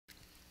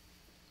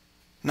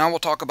Now we'll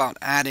talk about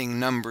adding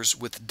numbers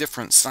with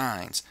different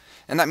signs.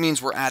 And that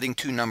means we're adding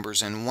two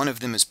numbers and one of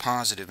them is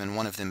positive and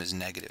one of them is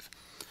negative.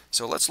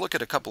 So let's look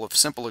at a couple of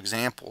simple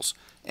examples.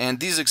 And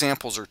these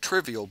examples are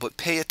trivial, but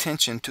pay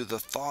attention to the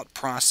thought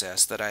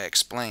process that I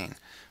explain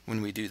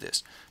when we do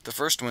this. The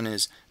first one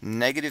is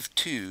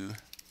 -2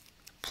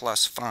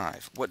 plus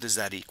 5. What does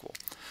that equal?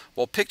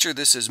 Well, picture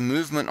this as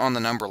movement on the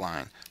number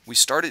line. We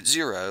start at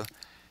 0,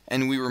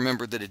 and we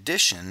remember that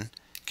addition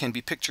can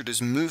be pictured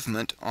as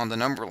movement on the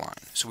number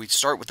line. So we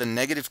start with a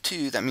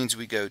 -2, that means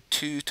we go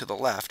 2 to the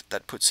left,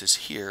 that puts us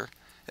here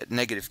at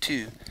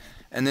 -2,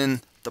 and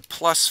then the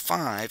plus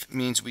 5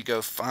 means we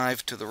go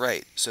 5 to the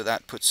right, so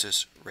that puts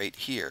us right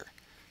here.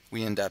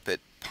 We end up at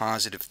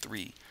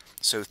 +3.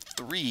 So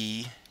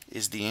 3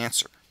 is the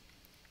answer.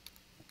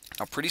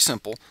 Now, pretty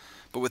simple,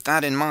 but with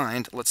that in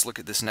mind, let's look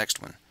at this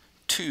next one.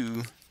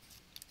 2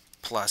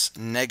 plus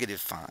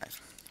 -5.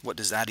 What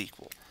does that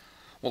equal?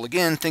 Well,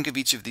 again, think of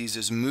each of these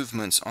as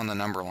movements on the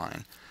number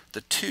line.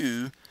 The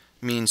 2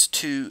 means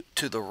 2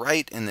 to the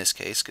right in this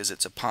case, because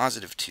it's a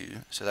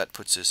 +2, so that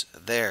puts us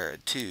there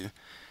at 2.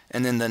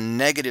 And then the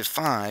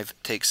 -5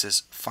 takes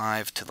us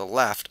 5 to the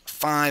left,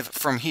 5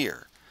 from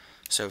here.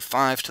 So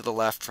 5 to the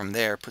left from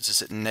there puts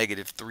us at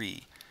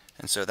 -3.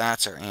 And so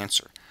that's our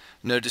answer.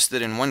 Notice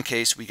that in one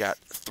case we got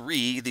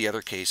 3, the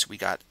other case we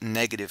got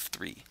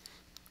 -3.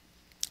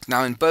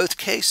 Now in both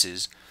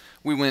cases,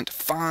 we went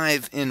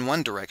 5 in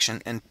one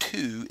direction and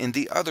 2 in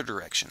the other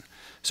direction.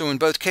 So in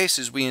both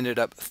cases we ended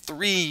up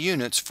 3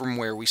 units from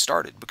where we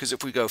started, because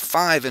if we go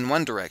 5 in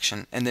one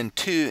direction and then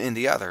 2 in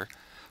the other,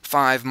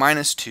 5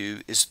 minus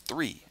 2 is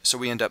 3. So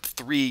we end up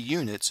 3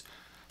 units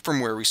from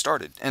where we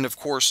started. And of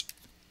course,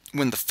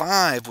 when the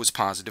 5 was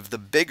positive, the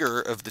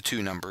bigger of the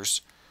two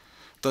numbers,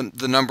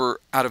 the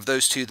number out of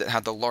those two that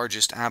had the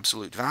largest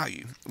absolute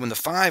value, when the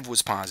 5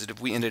 was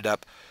positive, we ended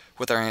up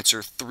with our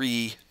answer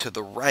 3 to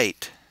the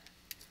right.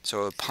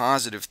 So a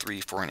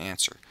 +3 for an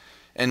answer.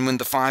 And when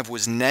the 5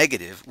 was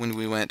negative, when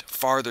we went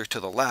farther to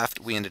the left,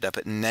 we ended up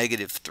at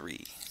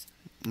 -3.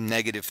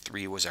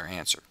 -3 was our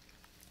answer.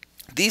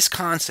 These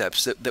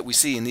concepts that we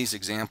see in these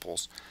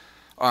examples,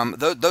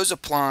 those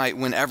apply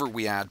whenever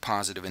we add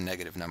positive and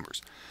negative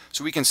numbers.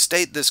 So we can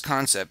state this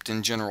concept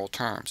in general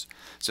terms.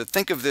 So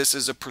think of this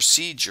as a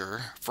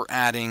procedure for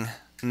adding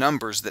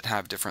numbers that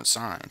have different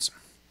signs.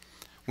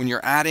 When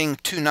you're adding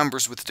two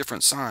numbers with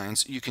different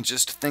signs, you can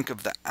just think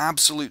of the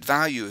absolute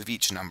value of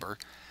each number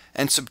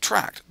and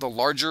subtract the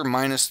larger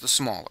minus the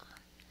smaller.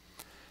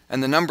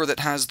 And the number that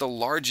has the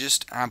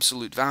largest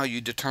absolute value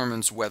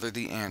determines whether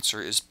the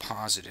answer is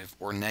positive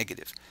or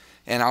negative.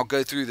 And I'll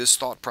go through this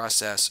thought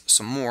process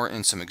some more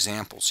in some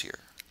examples here.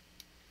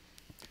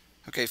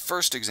 Okay,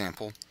 first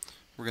example,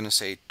 we're going to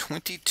say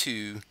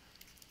 22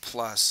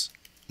 plus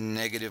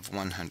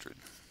 -100.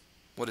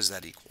 What does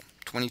that equal?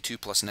 22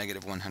 plus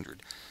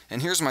 -100.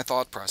 And here's my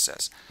thought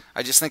process.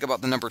 I just think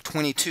about the number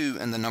 22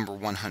 and the number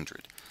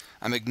 100.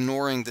 I'm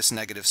ignoring this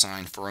negative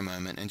sign for a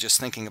moment and just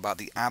thinking about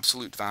the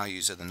absolute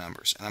values of the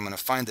numbers. And I'm going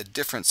to find the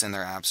difference in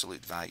their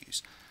absolute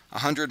values.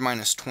 100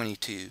 minus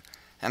 22,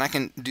 and I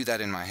can do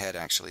that in my head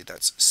actually,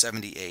 that's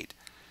 78.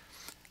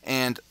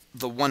 And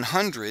the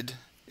 100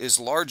 is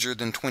larger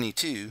than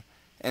 22,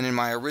 and in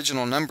my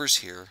original numbers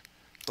here,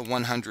 the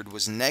 100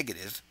 was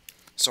negative,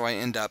 so I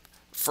end up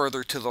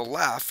further to the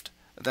left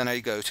than I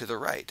go to the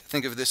right.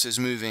 Think of this as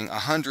moving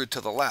 100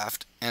 to the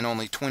left and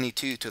only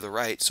 22 to the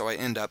right, so I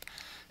end up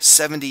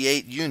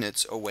 78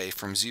 units away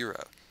from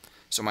 0.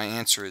 So my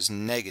answer is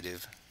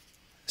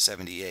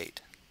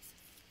 -78.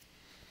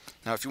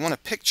 Now if you want to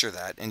picture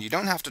that, and you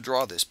don't have to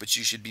draw this, but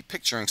you should be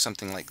picturing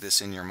something like this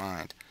in your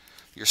mind.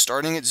 You're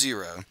starting at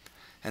 0,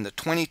 and the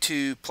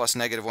 22 plus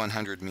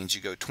 -100 means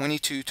you go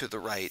 22 to the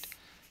right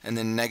and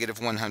then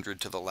 -100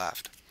 to the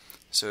left.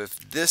 So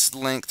if this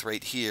length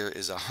right here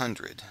is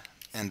 100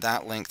 and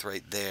that length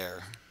right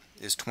there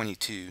is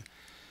 22,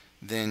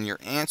 then your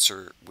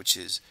answer, which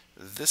is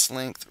this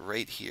length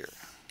right here,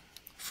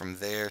 from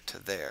there to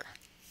there,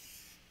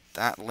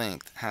 that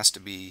length has to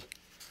be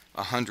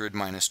 100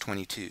 minus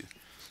 22.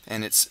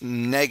 And it's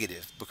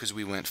negative because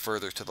we went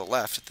further to the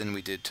left than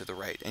we did to the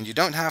right. And you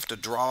don't have to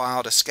draw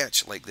out a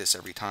sketch like this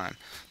every time,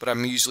 but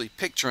I'm usually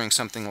picturing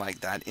something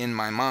like that in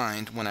my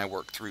mind when I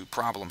work through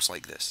problems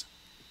like this.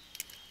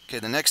 Okay,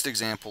 the next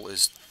example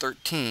is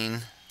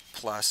 13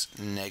 plus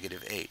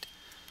 -8.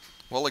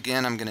 Well,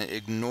 again, I'm going to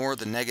ignore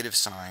the negative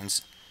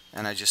signs,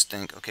 and I just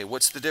think, okay,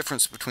 what's the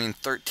difference between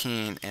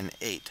 13 and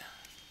 8?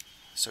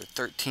 So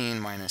 13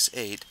 minus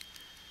 8,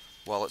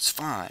 well, it's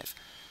 5.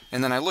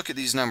 And then I look at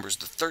these numbers,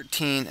 the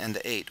 13 and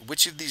the 8.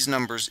 Which of these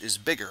numbers is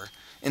bigger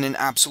in an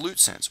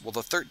absolute sense? Well,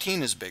 the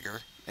 13 is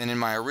bigger, and in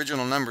my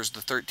original numbers,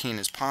 the 13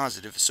 is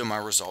positive, so my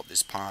result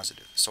is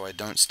positive. So I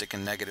don't stick a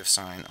negative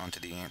sign onto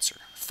the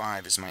answer.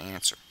 5 is my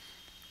answer.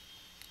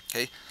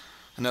 Okay,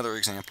 another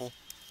example,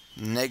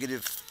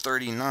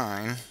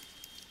 -39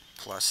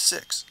 plus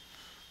 6.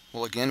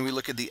 Well, again, we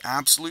look at the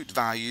absolute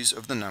values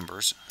of the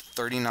numbers,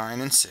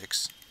 39 and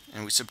 6,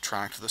 and we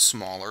subtract the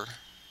smaller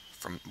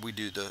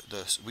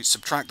we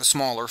subtract the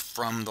smaller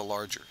from the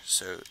larger.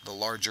 So the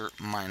larger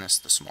minus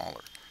the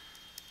smaller.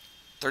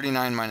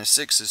 39 minus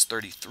 6 is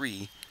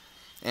 33.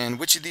 And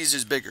which of these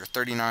is bigger,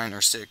 39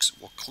 or 6?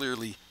 Well,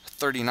 clearly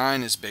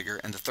 39 is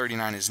bigger, and the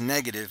 39 is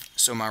negative,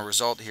 so my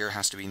result here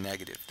has to be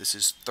negative. This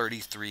is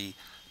 33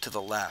 to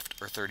the left,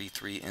 or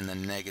 33 in the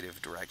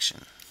negative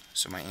direction.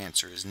 So my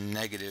answer is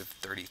negative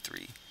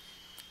 33.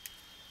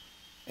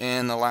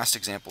 And the last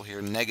example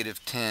here,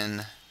 negative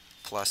 10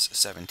 plus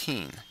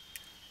 17.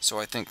 So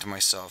I think to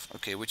myself,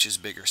 okay, which is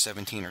bigger,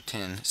 17 or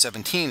 10?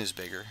 17 is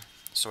bigger,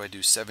 so I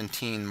do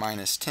 17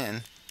 minus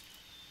 10,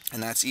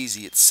 and that's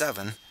easy, it's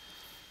 7.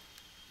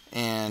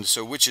 And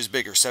so which is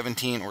bigger,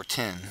 17 or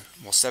 10?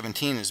 Well,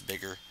 17 is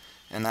bigger,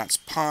 and that's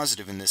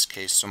positive in this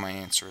case, so my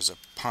answer is a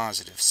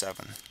positive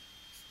 7.